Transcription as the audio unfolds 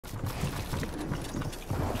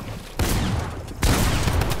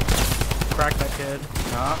crack that kid.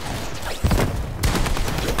 Nah.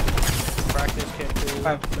 Crack this kid, too.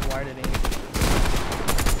 Why did he?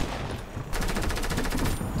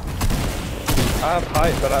 I have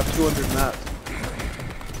height, but I have 200 mats.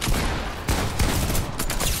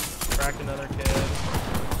 Cracked another kid.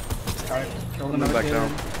 Alright, killed another back kid. down.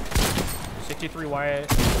 63 Wyatt.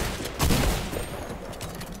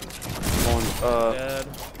 Dead.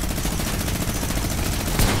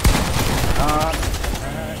 Alright.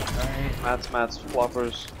 Mats,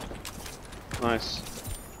 floppers. Nice.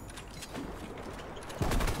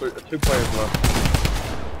 2 players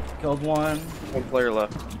left. Killed one. 1 player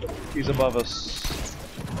left. He's above us.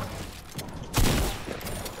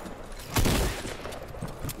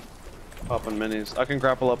 Popping minis. I can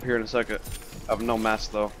grapple up here in a second. I have no mats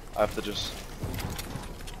though. I have to just.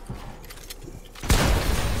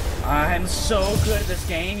 I'm so good at this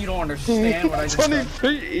game, you don't understand what I just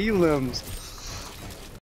 23 elims.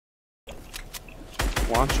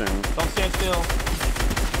 Launching. Don't stand still.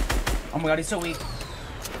 Oh my god, he's so weak.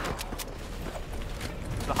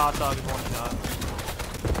 The hot dog is one shot.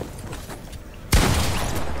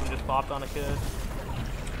 Someone just popped on a kid.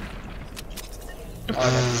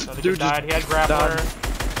 Another Dude kid died. He had grappler.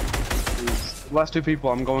 Last 2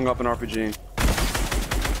 people. I'm going up in RPG.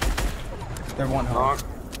 They're one home.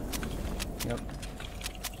 Yep.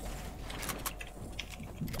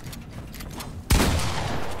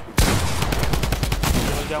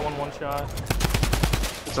 Only got one shot.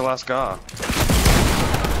 It's the last guy.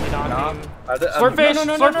 He knocked him. Swordfish!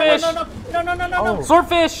 Swordfish! No.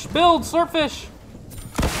 Swordfish! Build! Swordfish!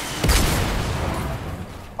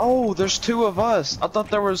 Oh, there's 2 of us. I thought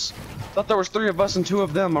there was 3 of us and 2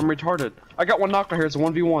 of them. I'm retarded. I got one knocked right here. It's a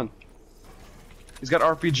 1v1. He's got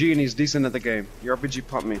RPG and he's decent at the game. Your RPG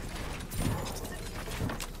pumped me.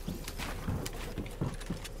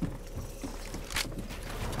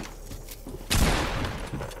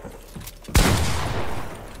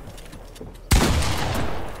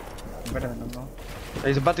 Better than them though.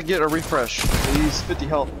 He's about to get a refresh. He's 50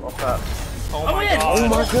 health off that. Oh my god. Oh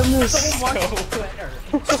my goodness. So much better.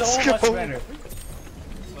 So much better.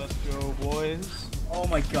 Let's go, boys. Oh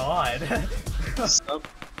my god.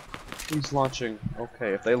 Who's launching?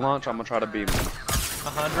 Okay, if they launch, I'm gonna try to beat him.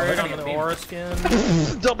 100 on the aura skin.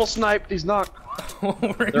 Double sniped. He's knocked.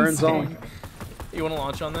 They're in zone. You wanna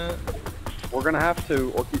launch on that? We're gonna have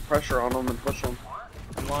to, or keep pressure on them and push them.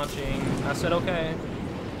 I'm launching. I said okay.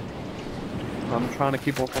 I'm trying to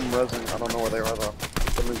keep them from resin. I don't know where they are though.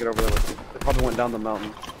 Let me get over there with you. They probably went down the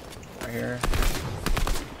mountain. Right here.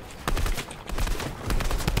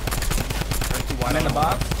 One in the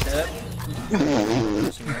box. Yep.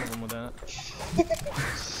 with that.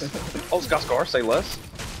 Oh, it's got Scar, say less.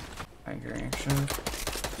 I agree, actually.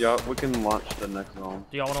 Yeah, we can launch the next zone.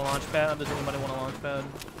 Do y'all want a launch pad? Does anybody want a launch pad?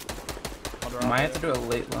 I'll drop Might it. have to do a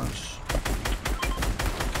late lunch.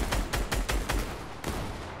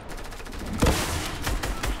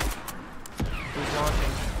 Who's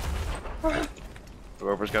launching?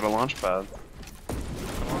 Whoever's got a launch pad.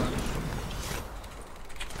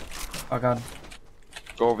 Oh god.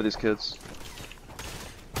 Go over these kids.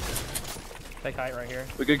 Take height right here.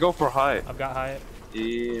 We could go for height. I've got height.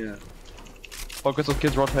 Yeah. Focus on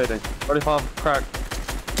kids rotating. 35 crack.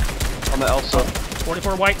 On the Elsa.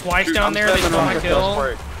 44 white twice Shoot, down I'm there. They stepping stole on my the kill.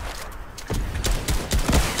 spray.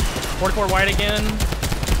 44 white again.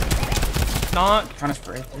 Not. Trying to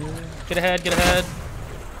spray through. Get ahead. Get ahead.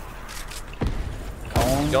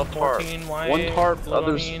 Y'all tarp. 14 white. One tarp, blue, I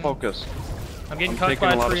others mean. focus. I'm getting I'm cut taking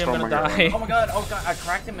by a lot of 3. I'm gonna storm die. right Oh my god, I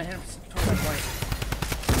cracked him and hit him toward my right.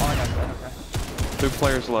 Oh, I got that, okay. 2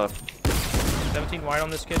 players left. 17 white on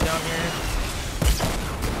this kid down here.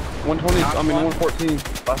 120, I mean 114.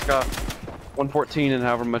 Last guy. 114 and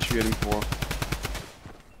however much you hit him for.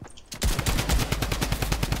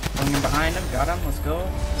 Coming behind him, got him, let's go.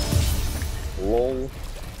 Lol.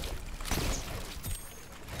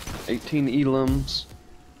 18 elims.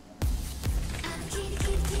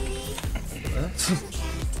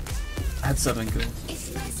 I had 7 kills.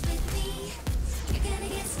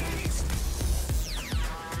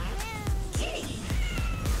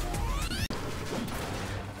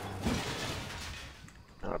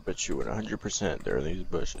 I bet you at 100% there are these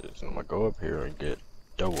bushes. I'm gonna go up here and get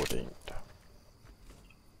double dinked.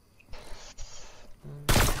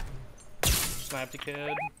 Sniped a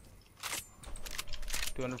kid.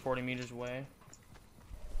 240 meters away.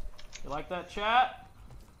 You like that, chat?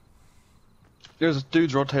 There's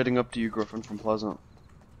dudes rotating up to you, Griffin, from Pleasant.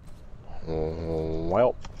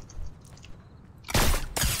 Well.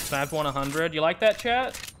 Sniped 100. You like that,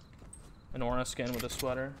 chat? An aura skin with a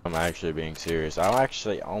sweater. I'm actually being serious. I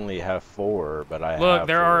actually only have 4, but I Look, have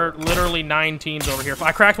there 4. are literally 9 teams over here.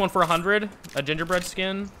 I cracked one for 100. A gingerbread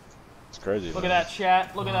skin. It's crazy. Look at that,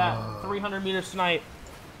 chat. Look at that. 300-meter snipe.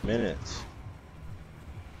 Minutes.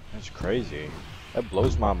 That's crazy. That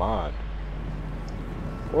blows my mind.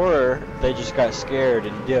 Or they just got scared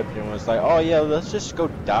and dipped and was like, oh yeah, let's just go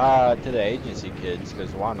die to the agency kids,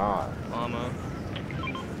 because why not? Mama.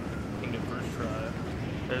 Can do first try.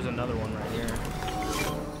 There's another one right here.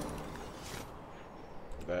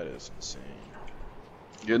 That is insane.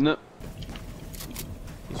 Getting it?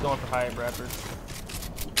 He's going for high, Bradford.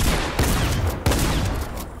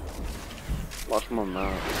 Watch my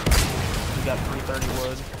mouth. He got 330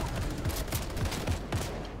 wood.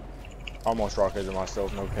 Almost rocketed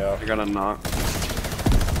myself, no cap. I got a knock.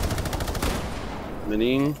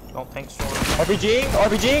 Mini. Don't tank storm. RPG?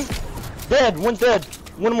 RPG? Dead! One's dead!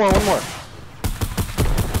 One more.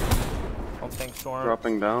 Don't tank storm.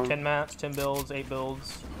 Dropping down. 10 mats, 10 builds, 8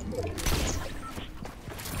 builds.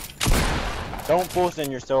 Don't full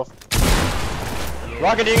send yourself.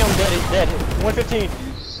 Rocketing, I'm dead, he's dead. 115.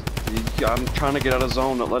 I'm trying to get out of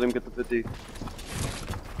zone, don't let him get the 50.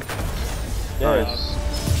 Dead. Nice.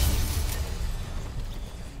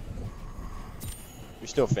 You're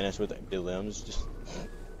still finished with the limbs, just...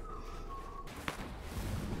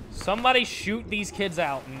 Somebody shoot these kids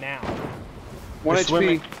out now. 1 They're HP.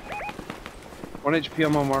 swimming. 1 HP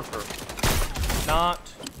on my marker. Not.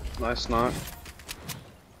 Nice knock.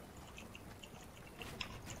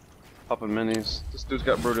 Popping minis. This dude's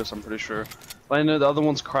got Brutus, I'm pretty sure. Landed, the other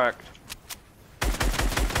one's cracked.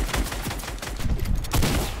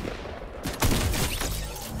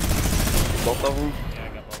 Both of them? Yeah, I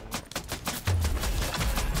got both of them.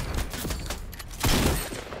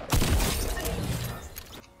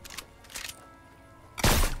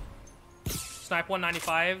 Snipe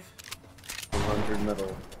 195. 100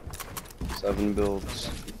 middle. 7 builds.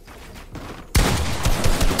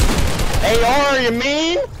 AR, you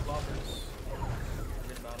mean?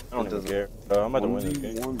 I don't It even doesn't- care. I'm about to win this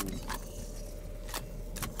game. 1v1.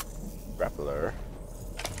 Grappler.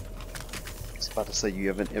 I was about to say you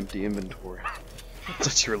have an empty inventory. I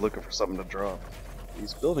thought you were looking for something to drop.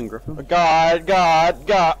 He's building, Griffin. God.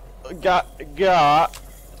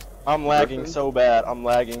 I'm lagging Griffin? so bad. I'm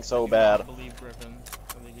lagging so I bad. believe Griffin.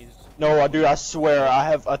 I think he's... No, dude, I swear, I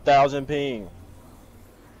have 1,000 ping.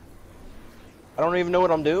 I don't even know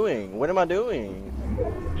what I'm doing. What am I doing?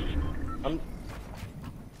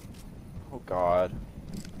 Oh God.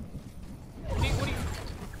 What are you...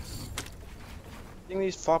 Getting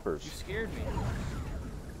these floppers. You scared me.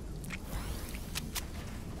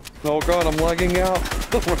 Oh god, I'm lagging out.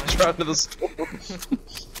 We're trying to the store.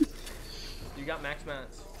 You got max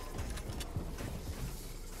mats.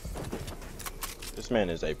 This man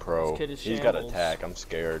is a pro. This kid is He's got shambles. attack. I'm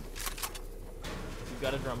scared. You've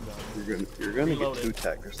got a drum gun. You're gonna Reload get it. 2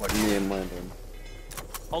 tackers like me and Landon.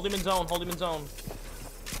 Hold him in zone, hold him in zone.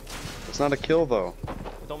 It's not a kill though.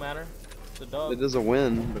 It don't matter. It's a dub. It is a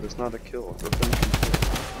win, but it's not a kill.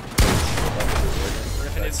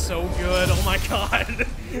 Griffin is so good, oh my god.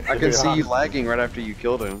 I can see you lagging right after you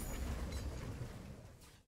killed him.